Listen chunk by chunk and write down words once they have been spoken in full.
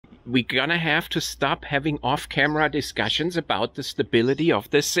we're gonna have to stop having off-camera discussions about the stability of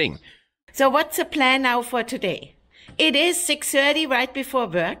this thing. So what's the plan now for today? It is 6:30 right before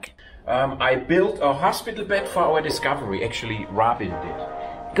work. I built a hospital bed for our discovery. Actually, Robin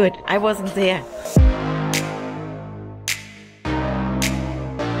did. Good, I wasn't there.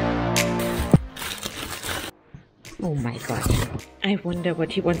 Oh my God. I wonder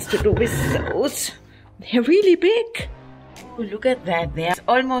what he wants to do with those. They're really big. Oh, look at that. They're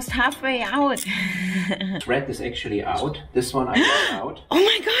almost halfway out. Thread is actually out. This one I got out. Oh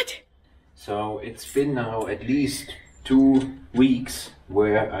my God. So it's been now at least 2 weeks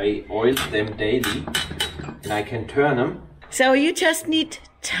where I oiled them daily and I can turn them. So you just need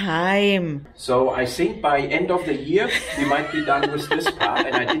time. So I think by end of the year we might be done with this part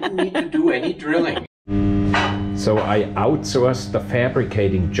and I didn't need to do any drilling. So I outsourced the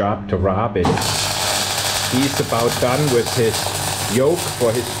fabricating job to Robin. He's about done with his yoke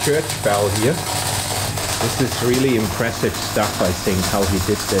for his church bell here. This is really impressive stuff, I think, how he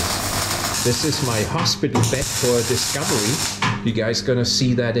did this. This is my hospital bed for discovery. You guys gonna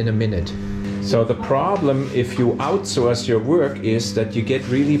see that in a minute. So the problem if you outsource your work is that you get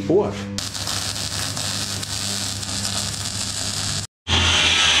really bored.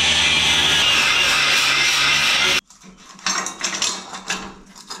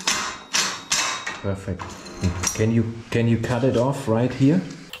 Perfect. Can you cut it off right here?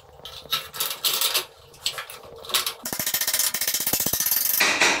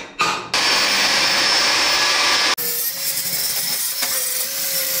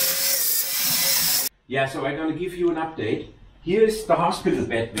 Yeah, so I'm gonna give you an update. Here's the hospital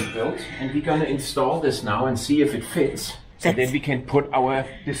bed we built, and we're gonna install this now and see if it fits. So then we can put our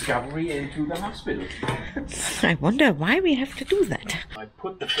discovery into the hospital. I wonder why we have to do that. I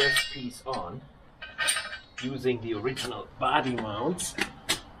put the first piece on using the original body mounts.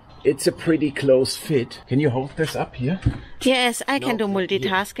 It's a pretty close fit. Can you hold this up here? Yes, I can do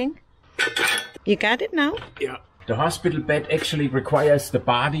multitasking. You got it now? Yeah. The hospital bed actually requires the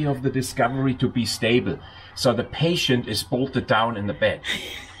body of the discovery to be stable. So the patient is bolted down in the bed.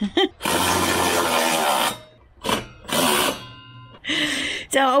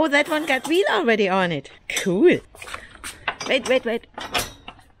 So, oh, that one got wheel already on it. Cool. Wait.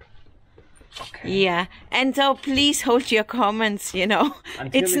 Okay. Yeah, and so please hold your comments, you know.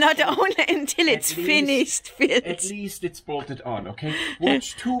 It's not only until it's finished. At least it's bolted on, okay?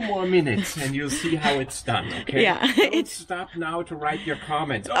 Watch 2 more minutes and you'll see how it's done, okay? Yeah. Don't stop now to write your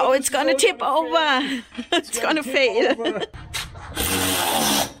comments. Oh, it's gonna tip over. It's gonna fail.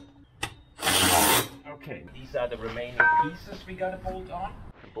 Okay, these are the remaining pieces we gotta bolt on.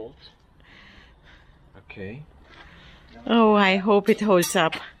 Bolt. Okay. Oh, I hope it holds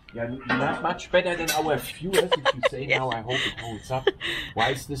up. Yeah, not much better than our viewers if you say now I hope it holds up.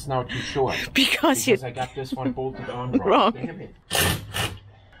 Why is this now too short? Because I got this one bolted on wrong. Damn it.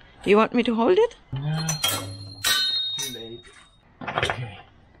 You want me to hold it? No. Too late. Okay.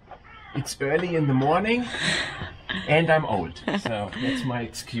 It's early in the morning and I'm old, so that's my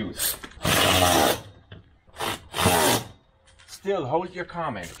excuse. Still, hold your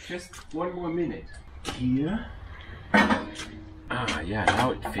comment. Just 1 more minute. Here. Ah, yeah,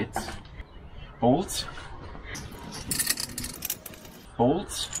 now it fits. Bolts.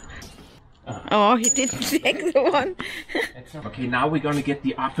 Bolts. Oh, he didn't take the one. Okay, now we're gonna get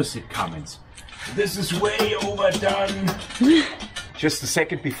the opposite comments. This is way overdone. Just a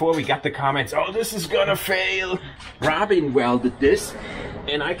second before we got the comments, oh, this is gonna fail. Robin welded this,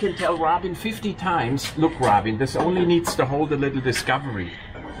 and I can tell Robin 50 times, look Robin, this only needs to hold a little discovery.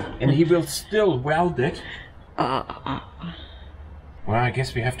 And he will still weld it. Well, I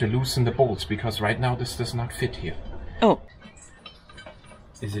guess we have to loosen the bolts, because right now this does not fit here. Oh.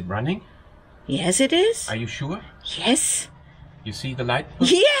 Is it running? Yes, it is. Are you sure? Yes. You see the light?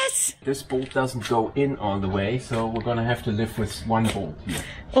 Yes! This bolt doesn't go in all the way, so we're gonna have to live with 1 bolt here.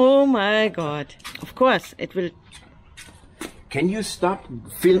 Oh my God. Of course, it will... Can you stop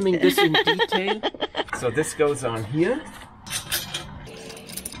filming this in detail? So this goes on here.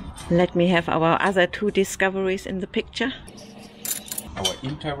 Let me have our other 2 discoveries in the picture. Our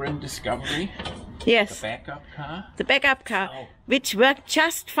interim discovery. Yes. The backup car. The backup car, which worked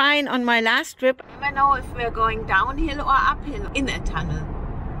just fine on my last trip. I don't know if we're going downhill or uphill in a tunnel.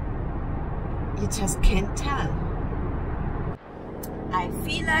 You just can't tell. I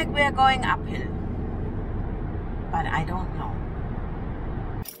feel like we're going uphill, but I don't know.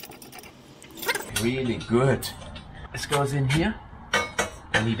 Really good. This goes in here.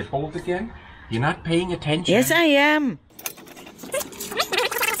 I need a bolt again. You're not paying attention. Yes, I am.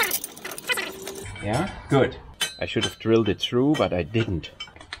 Yeah, good. I should have drilled it through, but I didn't.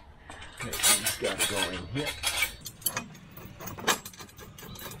 gotta go in here.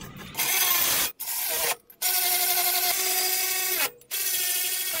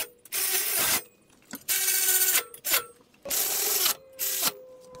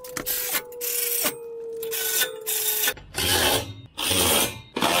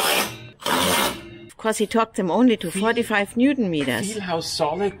 Of course, he torqued them only to 45 Newton meters. Feel how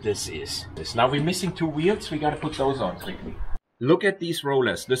solid this is. Now we're missing 2 wheels. We gotta put those on quickly. Look at these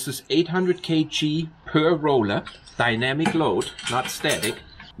rollers. This is 800 kg per roller. Dynamic load, not static.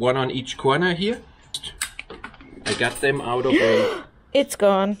 One on each corner here. I got them out of a... It's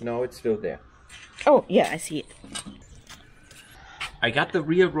gone. No, it's still there. Oh, yeah, I see it. I got the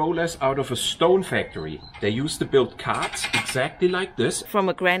rear rollers out of a stone factory. They used to build carts exactly like this. From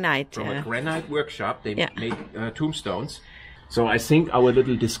a granite. From a granite workshop. They made tombstones. So I think our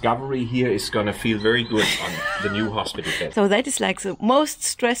little discovery here is gonna feel very good on the new hospital bed. So that is like the most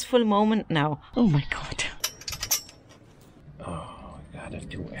stressful moment now. Oh my God. Oh, I gotta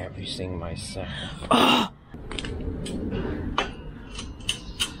do everything myself. Oh.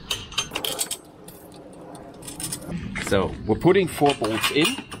 So we're putting 4 bolts in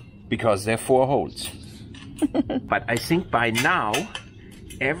because they're 4 holes. But I think by now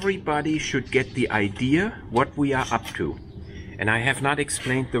everybody should get the idea what we are up to. And I have not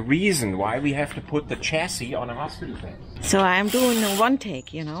explained the reason why we have to put the chassis on a hospital bed. So I'm doing a one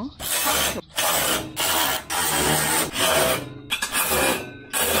take, you know.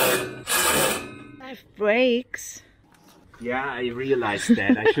 5 brakes. Yeah, I realized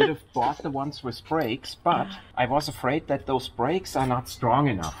that. I should have bought the ones with brakes, but I was afraid that those brakes are not strong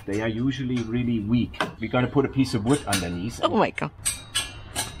enough. They are usually really weak. We're going to put a piece of wood underneath. Oh my God.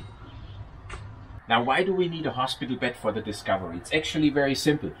 Now, why do we need a hospital bed for the Discovery? It's actually very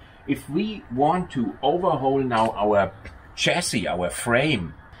simple. If we want to overhaul now our chassis, our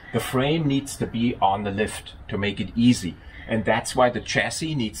frame, the frame needs to be on the lift to make it easy. And that's why the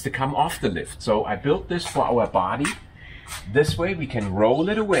chassis needs to come off the lift. So I built this for our body. This way we can roll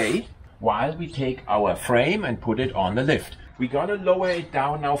it away while we take our frame and put it on the lift. We're gonna lower it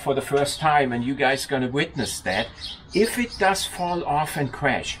down now for the first time, and you guys gonna witness that. If it does fall off and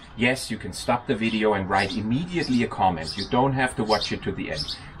crash, yes, you can stop the video and write immediately a comment. You don't have to watch it to the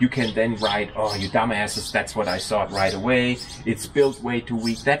end. You can then write, oh, you dumbasses, that's what I thought right away. It's built way too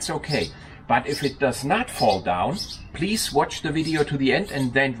weak. That's okay. But if it does not fall down, please watch the video to the end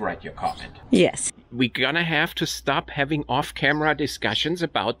and then write your comment. Yes. We're gonna have to stop having off-camera discussions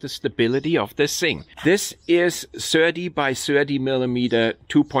about the stability of this thing. This is 30 by 30 millimeter,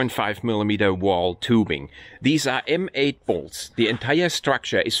 2.5 millimeter wall tubing. These are M8 bolts. The entire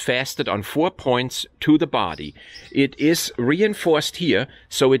structure is fastened on 4 points to the body. It is reinforced here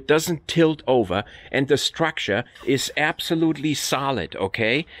so it doesn't tilt over, and the structure is absolutely solid,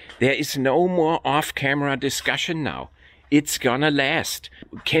 okay? There is no more off-camera discussion now. It's gonna last.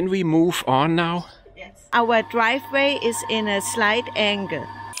 Can we move on now? Yes. Our driveway is in a slight angle.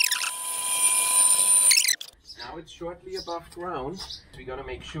 Now it's shortly above ground. We're gonna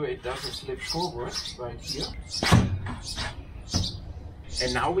make sure it doesn't slip forward right here.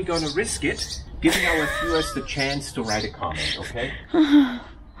 And now we're gonna risk it, giving our viewers the chance to write a comment, okay?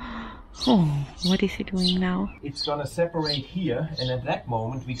 Oh, what is he doing now? It's gonna separate here, and at that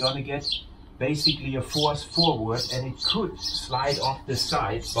moment we're gonna get basically a force forward, and it could slide off the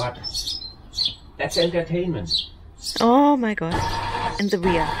side, but that's entertainment. Oh my God. And the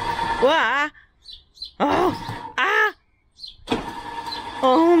rear. Wah! Oh! Ah!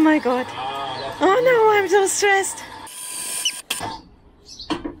 Oh my God. Oh no, I'm so stressed.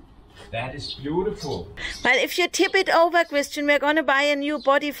 That is beautiful. Well, if you tip it over, Christian, we're gonna buy a new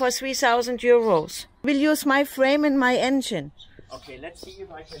body for 3,000 euros. We'll use my frame and my engine. Okay, let's see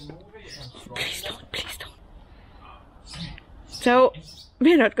if I can move it. Please don't, please don't. So,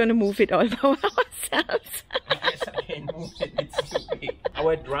 we're not going to move it all by ourselves. Yes, I can move it. It's too big.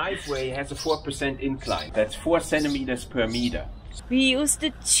 Our driveway has a 4% incline. That's 4 centimeters per meter. We used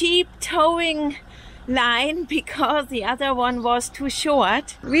a cheap towing line because the other one was too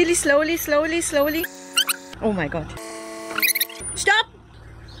short. Really slowly, slowly, slowly. Oh my God. Stop!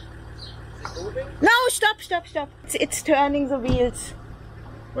 No, stop, stop, stop. It's turning the wheels.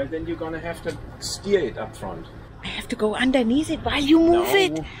 Well, then you're gonna have to steer it up front. I have to go underneath it while you move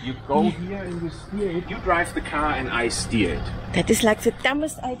it. You go here and you steer it. You drive the car and I steer it. That is like the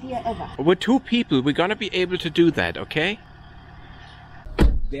dumbest idea ever. We're 2 people. We're gonna be able to do that, okay?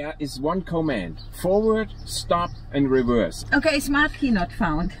 There is one command. Forward, stop, and reverse. Okay, smart key not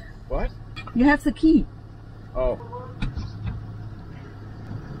found. What? You have the key. Oh.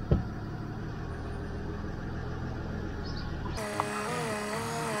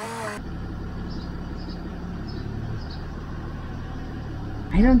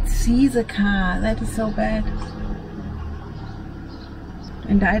 I don't see the car. That is so bad.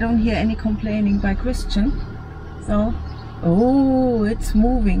 And I don't hear any complaining by Christian. So, oh, it's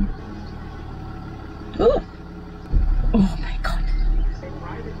moving. Oh, oh my God.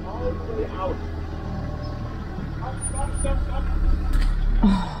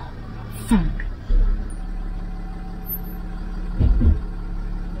 Oh, fuck.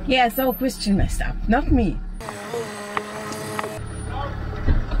 Yeah, so Christian messed up, not me.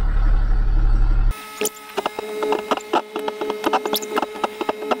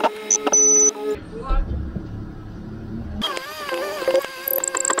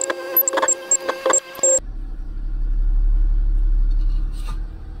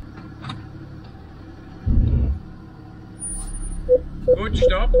 Good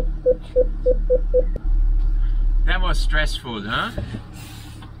stop. That was stressful, huh?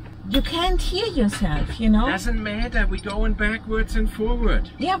 You can't hear yourself, you know? Doesn't matter, we're going backwards and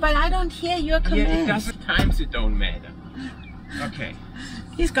forward. Yeah, but I don't hear your commands. Yeah, it doesn't. Times it don't matter. Okay.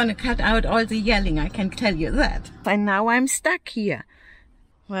 He's gonna cut out all the yelling, I can tell you that. And now I'm stuck here.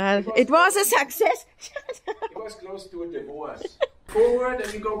 Well, it was a success. It was close to a divorce. Forward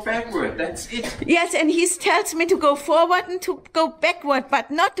and you go backward, that's it. Yes, and he tells me to go forward and to go backward,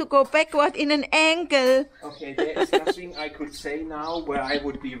 but not to go backward in an angle. Okay, there is nothing I could say now where I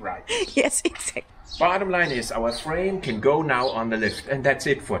would be right. Yes, exactly. Bottom line is our frame can go now on the lift, and that's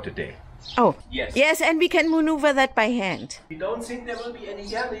it for today. Oh, yes. Yes, and we can maneuver that by hand. You don't think there will be any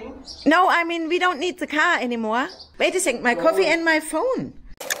yelling? No, I mean, we don't need the car anymore. Wait a second, my coffee and my phone.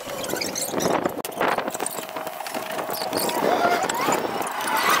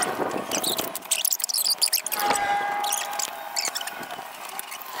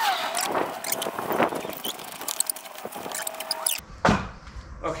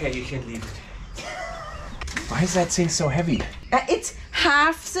 Okay, you can leave it. Why is that thing so heavy? It's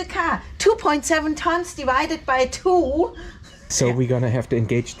half the car. 2.7 tons divided by 2. So we're gonna have to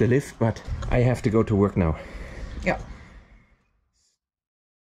engage the lift, but I have to go to work now. Yeah.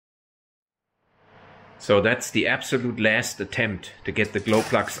 So that's the absolute last attempt to get the glow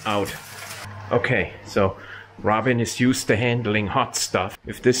plugs out. Okay, so Robin is used to handling hot stuff.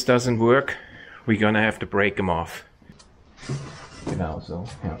 If this doesn't work, we're gonna have to break them off. Genau so,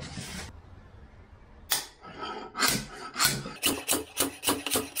 ja.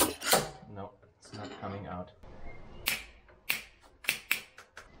 No, it's not coming out.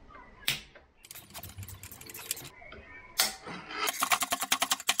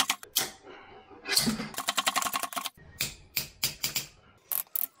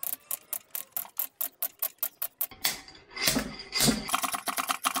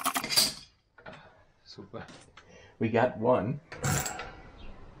 Super. We got one.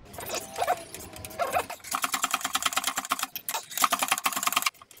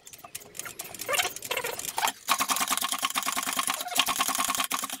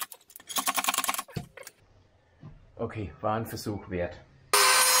 Okay, war ein Versuch wert.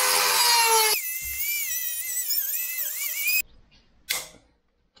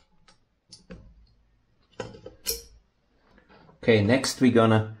 Okay, next we're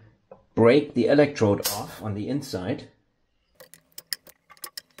gonna break the electrode off on the inside.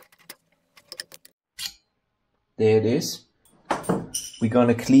 There it is. We're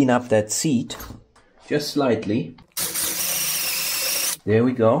gonna clean up that seat just slightly. There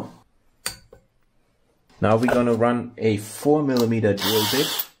we go. Now we're gonna run a 4mm drill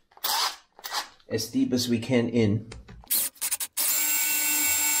bit as deep as we can in.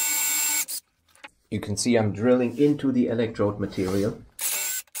 You can see I'm drilling into the electrode material.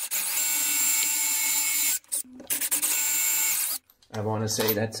 I want to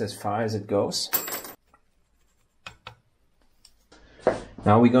say that's as far as it goes.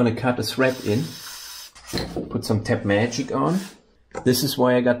 Now we're gonna cut a thread in, put some Tap Magic on. This is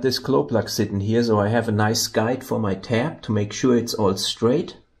why I got this glow plug sitting here, so I have a nice guide for my tab to make sure it's all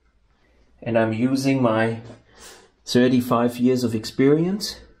straight. And I'm using my 35 years of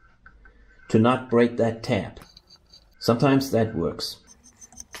experience to not break that tab. Sometimes that works.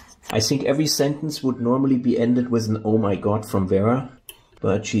 I think every sentence would normally be ended with an "oh my god" from Vera,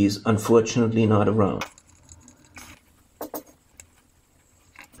 but she's unfortunately not around.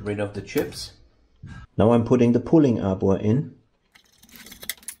 Rid of the chips. Now I'm putting the pulling arbor in.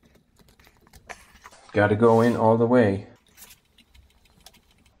 Gotta go in all the way.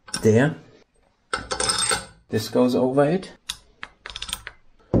 There. This goes over it.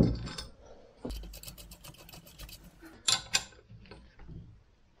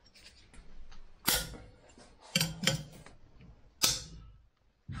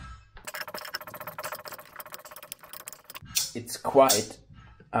 It's quite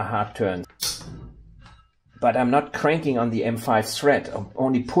are hard turns. But I'm not cranking on the M5 thread, I'm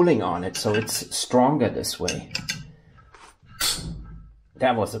only pulling on it, so it's stronger this way.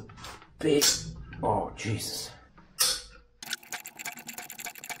 That was a big, oh Jesus.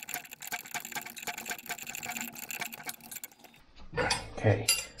 Okay,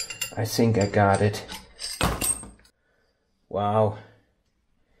 I think I got it. Wow.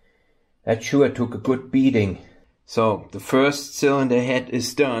 That sure took a good beating. So the first cylinder head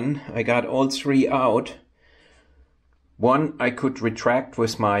is done. I got all three out. One I could retract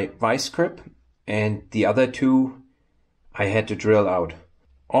with my vice grip, and the other two I had to drill out.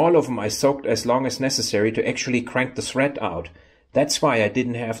 All of them I soaked as long as necessary to actually crank the thread out. That's why I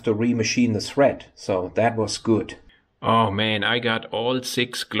didn't have to remachine the thread, so that was good. Oh man, I got all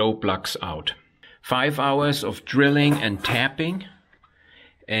 6 glow plugs out. 5 hours of drilling and tapping,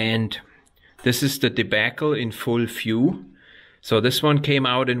 and this is the debacle in full view. So this one came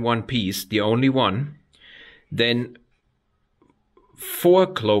out in one piece, the only one. Then 4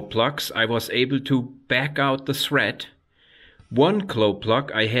 glow plugs, I was able to back out the thread. 1 glow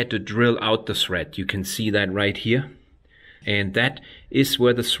plug, I had to drill out the thread. You can see that right here. And that is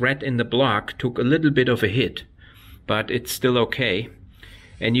where the thread in the block took a little bit of a hit. But it's still okay.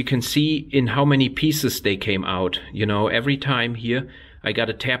 And you can see in how many pieces they came out. You know, every time here, I got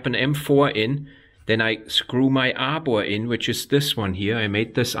to tap an M4 in. Then I screw my arbor in, which is this one here. I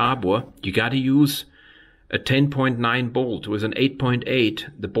made this arbor. You got to use a 10.9 bolt. With an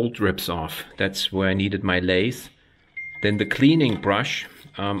 8.8, the bolt rips off. That's where I needed my lathe. Then the cleaning brush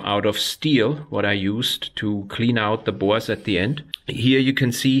out of steel, what I used to clean out the bores at the end. Here you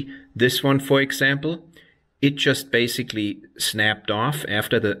can see this one, for example. It just basically snapped off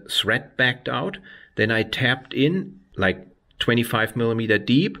after the thread backed out. Then I tapped in like 25 millimeter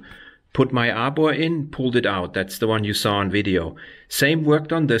deep, put my arbor in, pulled it out. That's the one you saw on video. Same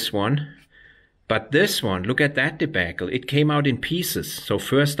worked on this one. But this one, look at that debacle. It came out in pieces. So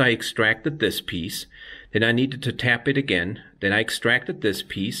first I extracted this piece. Then I needed to tap it again. Then I extracted this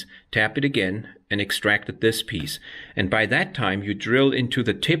piece, tap it again, and extracted this piece. And by that time you drill into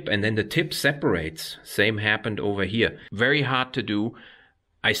the tip and then the tip separates. Same happened over here. Very hard to do.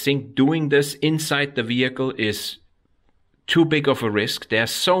 I think doing this inside the vehicle is too big of a risk. There are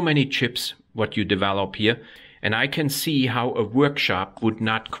so many chips what you develop here. And I can see how a workshop would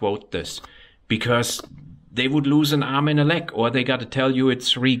not quote this, because they would lose an arm and a leg, or they got to tell you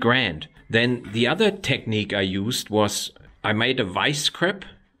it's $3 grand. Then the other technique I used was I made a vice grip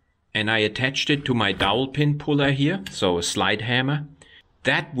and I attached it to my dowel pin puller here, so a slide hammer.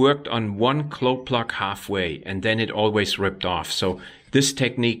 That worked on 1 glow plug halfway, and then it always ripped off. So this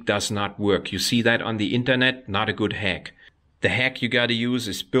technique does not work. You see that on the internet, not a good hack. The hack you got to use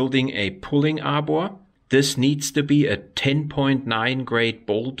is building a pulling arbor. This needs to be a 10.9 grade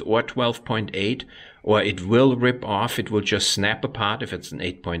bolt or 12.8, or it will rip off. It will just snap apart if it's an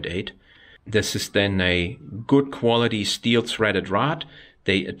 8.8. This is then a good quality steel threaded rod.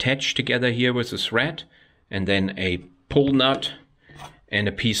 They attach together here with a thread, and then a pull nut and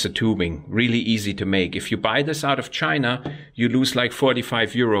a piece of tubing. Really easy to make. If you buy this out of China, you lose like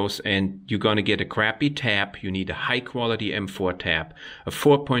 45 euros and you're going to get a crappy tap. You need a high quality M4 tap, a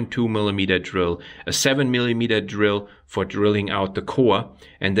 4.2 millimeter drill, a 7 millimeter drill for drilling out the core,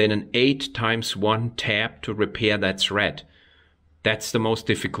 and then an 8x1 tap to repair that thread. That's the most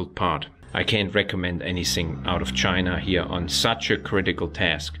difficult part. I can't recommend anything out of China here on such a critical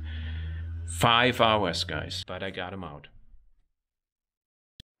task. 5 hours, guys, but I got them out.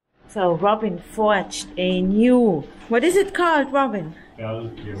 So Robin forged a new, what is it called, Robin?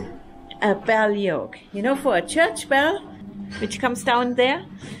 Bell yoke. A bell yoke. You know, for a church bell, which comes down there.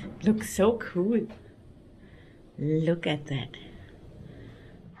 Looks so cool. Look at that.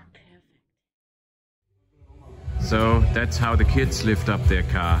 So that's how the kids lift up their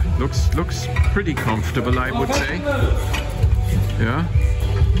car. Looks pretty comfortable, I would say. Yeah,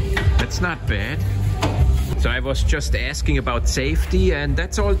 that's not bad. So I was just asking about safety, and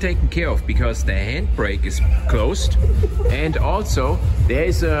that's all taken care of because the handbrake is closed. And also there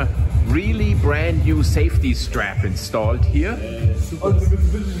is a really brand new safety strap installed here.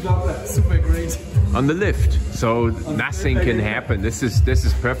 Super great. On the lift, so nothing can happen. This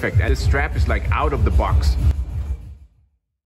is perfect. And the strap is like out of the box.